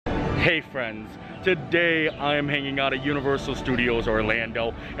Hey friends, today I am hanging out at Universal Studios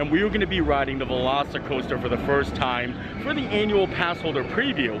Orlando and we are going to be riding the VelociCoaster for the first time for the annual Passholder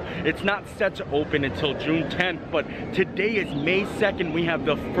preview. It's not set to open until June 10th, but today is May 2nd. We have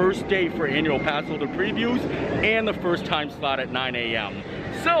the first day for annual Passholder previews and the first time slot at 9 a.m.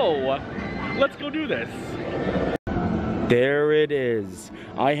 So, let's go do this. There it is.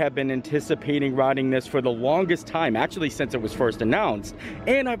 I have been anticipating riding this for the longest time, actually since it was first announced.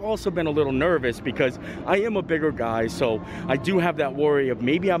 And I've also been a little nervous because I am a bigger guy, so I do have that worry of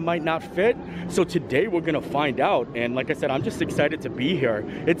maybe I might not fit. So today we're gonna find out. And like I said, I'm just excited to be here.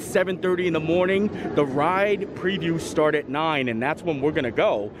 It's 7:30 in the morning. The ride previews start at 9 and that's when we're gonna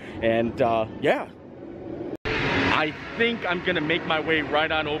go. And yeah. I think I'm gonna make my way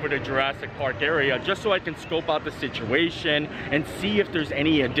right on over to Jurassic Park area just so I can scope out the situation and see if there's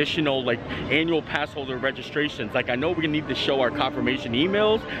any additional like annual pass holder registrations. Like I know we're gonna need to show our confirmation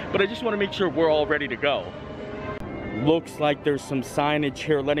emails, but I just wanna make sure we're all ready to go. Looks like there's some signage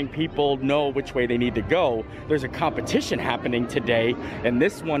here letting people know which way they need to go. There's a competition happening today, and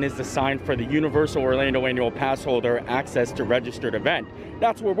this one is the sign for the Universal Orlando Annual Pass Holder Access to Registered event.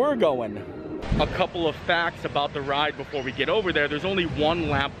 That's where we're going. A couple of facts about the ride before we get over there. There's only one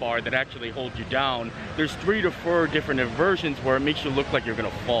lap bar that actually holds you down. There's 3 to 4 different versions where it makes you look like you're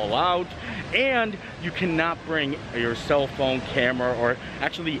gonna fall out. And you cannot bring your cell phone, camera, or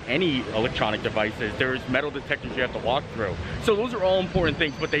actually any electronic devices. There's metal detectors you have to walk through. So those are all important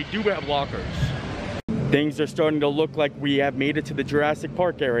things, but they do have lockers. Things are starting to look like we have made it to the Jurassic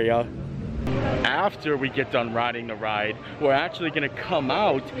Park area. After we get done riding the ride, we're actually gonna come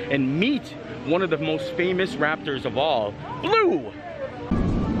out and meet one of the most famous raptors of all, Blue.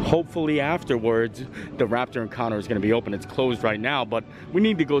 Hopefully afterwards, the raptor encounter is gonna be open. It's closed right now, but we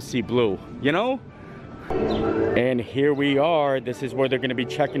need to go see Blue, you know? And here we are. This is where they're gonna be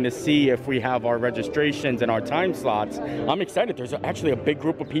checking to see if we have our registrations and our time slots. I'm excited. There's actually a big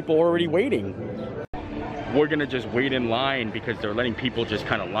group of people already waiting. We're gonna just wait in line because they're letting people just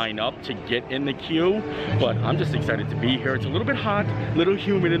kind of line up to get in the queue. But I'm just excited to be here. It's a little bit hot, a little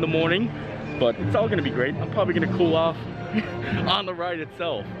humid in the morning, but it's all gonna be great. I'm probably gonna cool off on the ride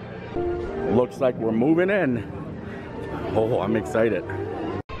itself. Looks like we're moving in. Oh, I'm excited.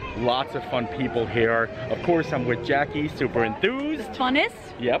 Lots of fun people here. Of course, I'm with Jackie, super enthused. Funnest.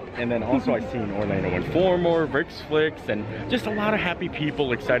 Yep, and then also I've seen Orlando Informer, Rick's Flicks, and just a lot of happy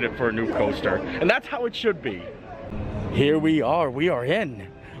people excited for a new coaster. And that's how it should be. Here we are in.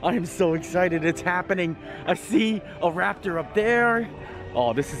 I'm so excited, it's happening. I see a raptor up there.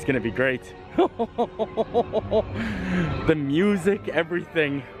 Oh, this is gonna be great. The music,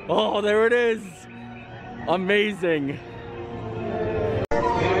 everything. Oh, there it is. Amazing.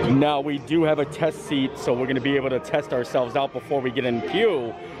 Now we do have a test seat, so we're gonna be able to test ourselves out before we get in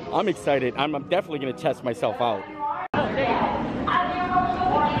queue. I'm excited. I'm definitely gonna test myself out.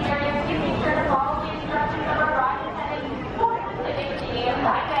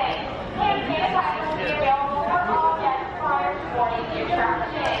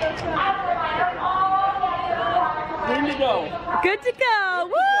 Good to go. Good to go.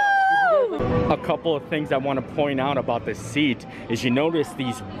 Woo! A couple of things I want to point out about the seat is you notice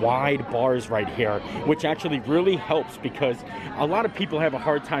these wide bars right here, which actually really helps because a lot of people have a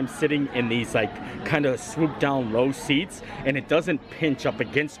hard time sitting in these like kind of swoop down low seats and it doesn't pinch up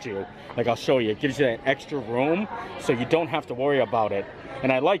against you. Like I'll show you, it gives you that extra room so you don't have to worry about it.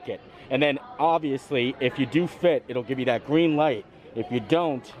 And I like it. And then obviously if you do fit, it'll give you that green light. If you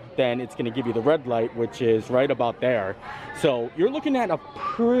don't, then it's gonna give you the red light, which is right about there. So you're looking at a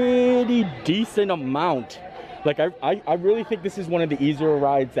pretty decent amount. Like I really think this is one of the easier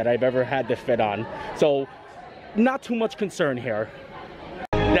rides that I've ever had to fit on. So not too much concern here.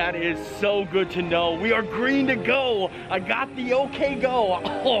 That is so good to know. We are green to go. I got the okay go.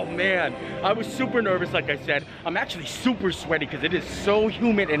 Oh man, I was super nervous like I said. I'm actually super sweaty because it is so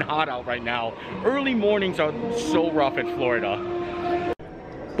humid and hot out right now. Early mornings are so rough in Florida.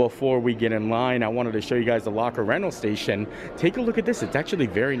 Before we get in line, I wanted to show you guys the locker rental station. Take a look at this. It's actually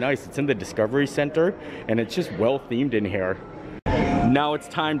very nice. It's in the Discovery Center and it's just well themed in here. Now it's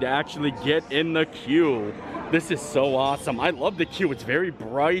time to actually get in the queue. This is so awesome. I love the queue. It's very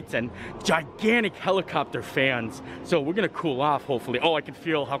bright and gigantic helicopter fans. So we're gonna cool off hopefully. Oh, I can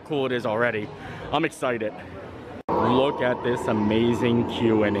feel how cool it is already. I'm excited. Look at this amazing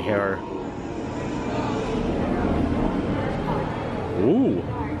queue in here. Ooh.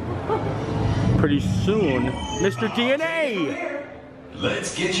 Pretty soon, Mr. DNA.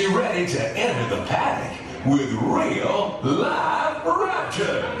 Let's get you ready to enter the paddock with real live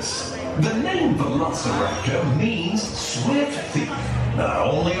raptors. The name Velociraptor means swift thief. Not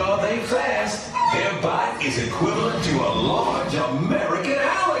only are they fast, their bite is equivalent to a large American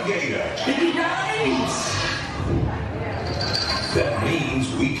alligator. Nice! That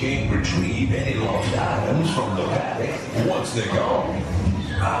means we can't retrieve any lost items from the paddock once they're gone.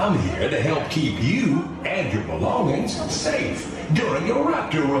 I'm here to help keep you and your belongings safe during your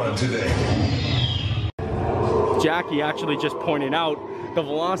raptor run today. Jackie actually just pointed out the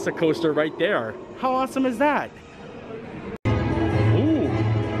VelociCoaster right there. How awesome is that? Ooh,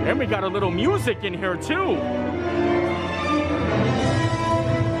 and we got a little music in here too.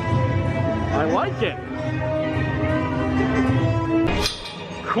 I like it.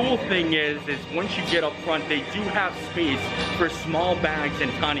 Cool thing is once you get up front, they do have space for small bags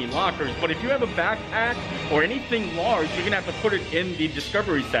and tiny lockers. But if you have a backpack or anything large, you're gonna have to put it in the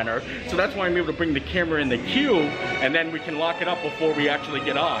Discovery Center. So that's why I'm able to bring the camera in the queue, and then we can lock it up before we actually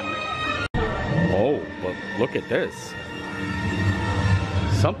get on. Oh, but look at this.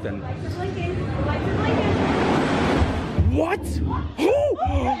 Something. What?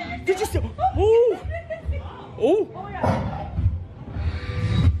 Oh! Did you see? Oh! Oh!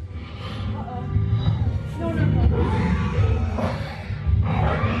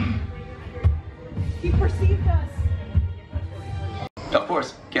 He perceived us. Of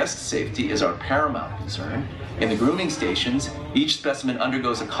course, guest safety is our paramount concern. In the grooming stations, each specimen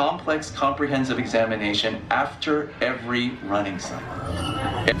undergoes a complex, comprehensive examination after every running cycle.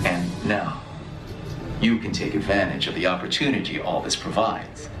 And now, you can take advantage of the opportunity all this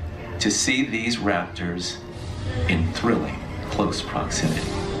provides to see these raptors in thrilling close proximity.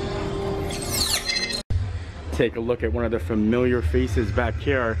 Take a look at one of the familiar faces back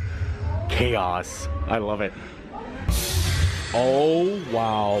here. Chaos. I love it. Oh,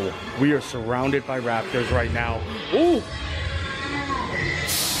 wow. We are surrounded by raptors right now. Ooh!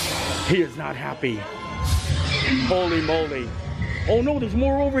 He is not happy. Holy moly. Oh no, there's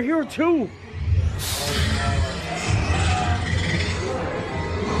more over here too.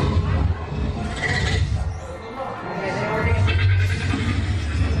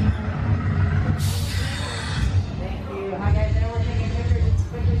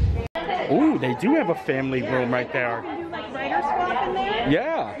 Ooh, they do have a family room right there. Writer swap in there?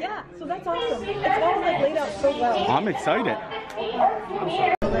 Yeah. Yeah, so that's awesome. It's all like laid out so well. I'm excited.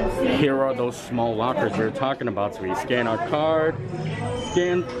 Here are those small lockers we were talking about. So we scan our card,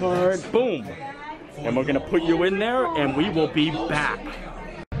 scan card, boom. And we're gonna put you in there and we will be back.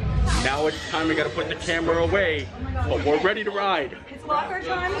 Now it's time we gotta put the camera away, but we're ready to ride. It's locker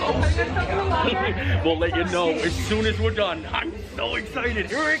time. Put your stuff in the locker. We'll let you know as soon as we're done. I'm so excited.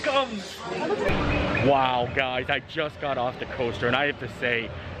 Here it comes. Wow, guys, I just got off the coaster and I have to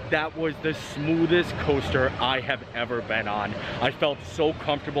say, that was the smoothest coaster I have ever been on. I felt so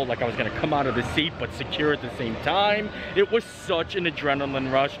comfortable, like I was gonna come out of the seat, but secure at the same time. It was such an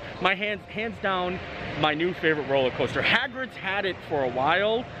adrenaline rush. My hands down, my new favorite roller coaster. Hagrid's had it for a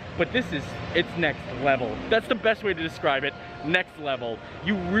while, but this is, it's next level. That's the best way to describe it, next level.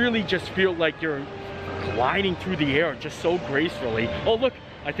 You really just feel like you're gliding through the air just so gracefully. Oh look,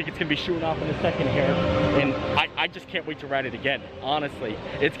 I think it's gonna be shooting off in a second here, and I just can't wait to ride it again. Honestly,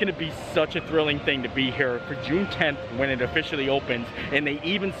 it's gonna be such a thrilling thing to be here for June 10th when it officially opens, and they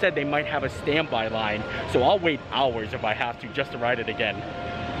even said they might have a standby line, so I'll wait hours if I have to just to ride it again.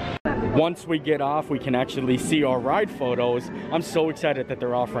 Once we get off, we can actually see our ride photos. I'm so excited that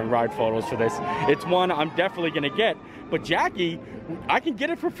they're offering ride photos for this. It's one I'm definitely gonna get, but Jackie, I can get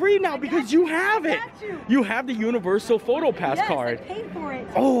it for free now because you have it. You have the Universal Photo Pass card. Yes, I paid for it.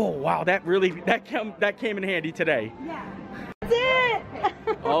 Oh wow, that came in handy today. Yeah. That's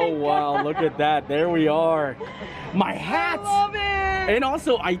it. Oh wow, look at that. There we are. My hat. I love it. And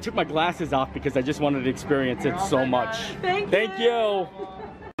also, I took my glasses off because I just wanted to experience it so much. Thank you.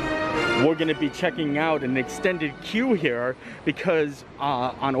 We're gonna be checking out an extended queue here because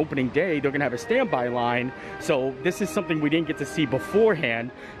on opening day, they're gonna have a standby line. So this is something we didn't get to see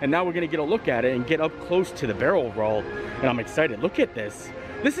beforehand. And now we're gonna get a look at it and get up close to the barrel roll. And I'm excited, look at this.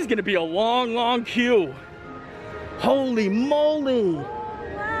 This is gonna be a long, long queue. Holy moly.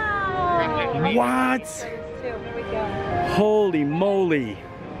 Wow. What? Here we go. Holy moly.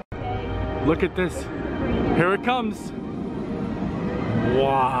 Look at this. Here it comes.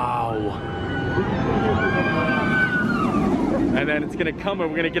 Wow. And then it's gonna come and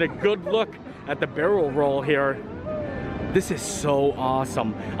we're gonna get a good look at the barrel roll here. This is so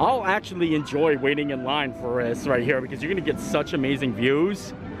awesome. I'll actually enjoy waiting in line for this right here because you're gonna get such amazing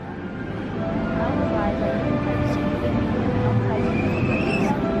views.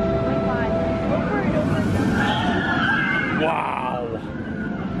 Wow.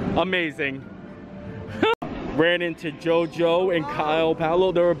 Amazing. Ran into JoJo and Kyle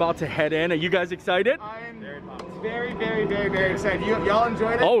Paolo. They're about to head in. Are you guys excited? I'm very, very, very, very excited. Y'all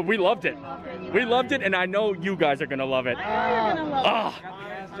enjoyed it? Oh, we loved it. We loved it, and I know you guys are gonna love it.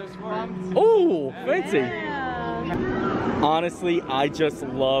 Oh, fancy. Honestly, I just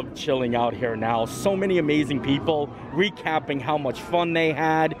love chilling out here now. So many amazing people recapping how much fun they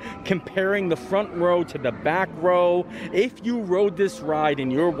had, comparing the front row to the back row. If you rode this ride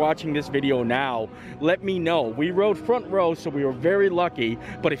and you're watching this video now, let me know. We rode front row, so we were very lucky.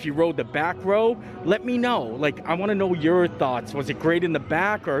 But if you rode the back row, let me know. Like, I want to know your thoughts. Was it great in the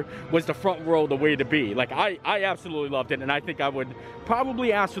back, or was the front row the way to be? Like, I absolutely loved it, and I think I would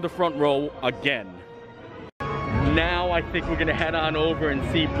probably ask for the front row again. Now I think we're gonna head on over and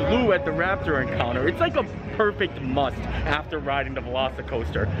see Blue at the Raptor encounter. It's like a perfect must after riding the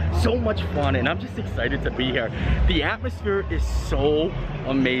VelociCoaster. So much fun, and I'm just excited to be here. The atmosphere is so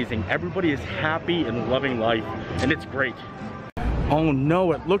amazing. Everybody is happy and loving life, and it's great. Oh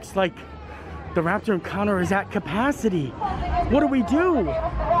no, it looks like the Raptor encounter is at capacity. What do we do?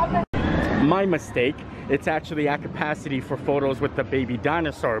 My mistake. It's actually at capacity for photos with the baby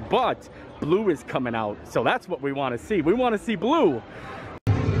dinosaur, but Blue is coming out, so that's what we want to see. We want to see Blue.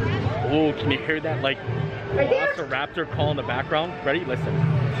 Oh, can you hear that, like, Velociraptor call in the background? Ready? Listen.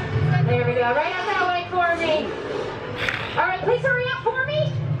 There we go. Right on that way for me. All right, please hurry up for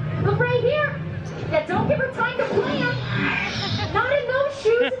me. Look right here. Yeah, don't give her time to plan. Not in those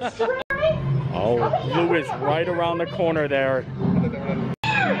shoes. It's straight. Oh, Blue is right around the corner there.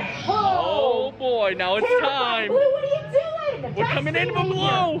 Oh boy, now it's time. Blue, what are you doing? We're coming in with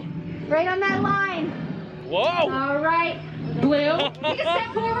Blue. Right on that line. Whoa. All right, Blue. Take a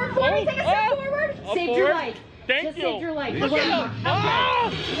step forward for me. Take a step forward. Saved your life. Thank you. Saved your life. Look at him.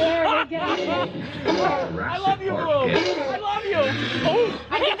 Oh. There we go. I love you, Blue. I love you. Oh.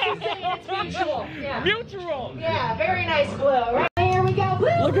 I guess you're saying it's mutual. Yeah. Mutual. Yeah, very nice, Blue. Right, here we go,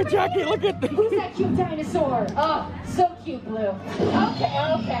 Blue. Look at Jackie. Look at this. Who's that cute dinosaur? Oh, so cute, Blue.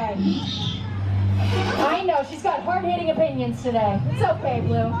 Okay. I know, she's got hard-hitting opinions today. It's okay,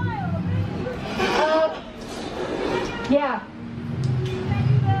 Blue. Yeah.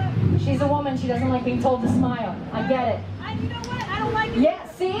 She's a woman, she doesn't like being told to smile. I get it. You know what? I don't like it. Yeah,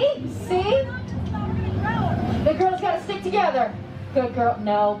 see? The girls gotta stick together. Good girl.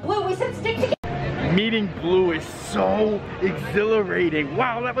 No. Blue, we said stick together. Meeting Blue is so exhilarating.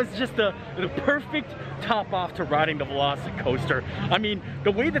 Wow, that was just the perfect top off to riding the VelociCoaster. I mean,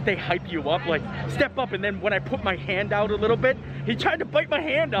 the way that they hype you up, like step up, and then when I put my hand out a little bit, he tried to bite my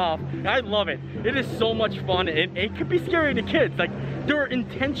hand off. I love it. It is so much fun, and it could be scary to kids. Like, their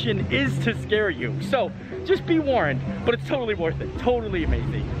intention is to scare you. So just be warned, but it's totally worth it. Totally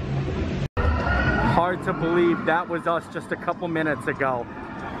amazing. Hard to believe that was us just a couple minutes ago.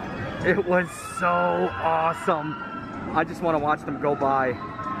 It was so awesome. I just want to watch them go by.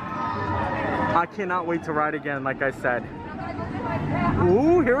 I cannot wait to ride again, like I said.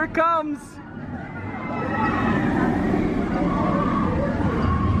 Ooh, here it comes.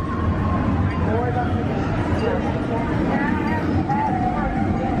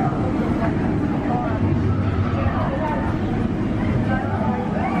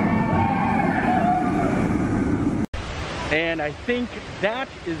 And I think that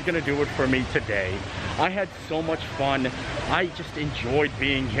is gonna do it for me today. I had so much fun. I just enjoyed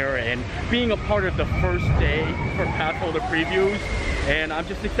being here and being a part of the first day for Passholder previews. And I'm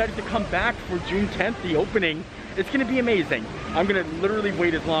just excited to come back for June 10th, the opening. It's gonna be amazing. I'm gonna literally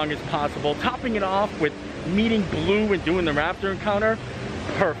wait as long as possible, topping it off with meeting Blue and doing the Raptor encounter.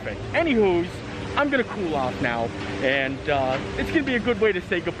 Perfect. Anywho's, I'm gonna cool off now, and it's gonna be a good way to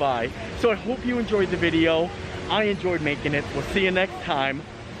say goodbye. So I hope you enjoyed the video. I enjoyed making it. We'll see you next time.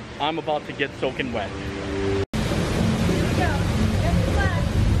 I'm about to get soaking wet.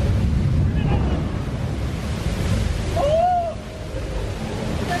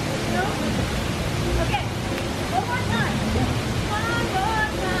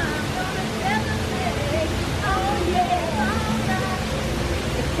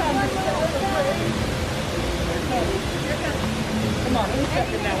 Come on, let me step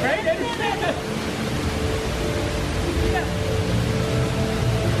in now, right? Let me step in.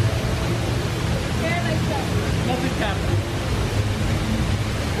 Yeah, like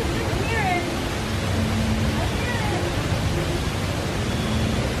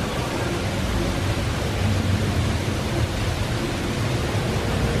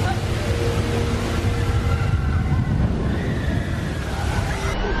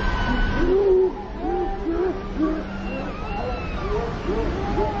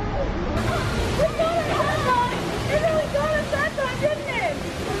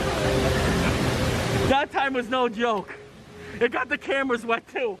no joke. It got the cameras wet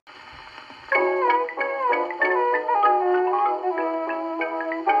too.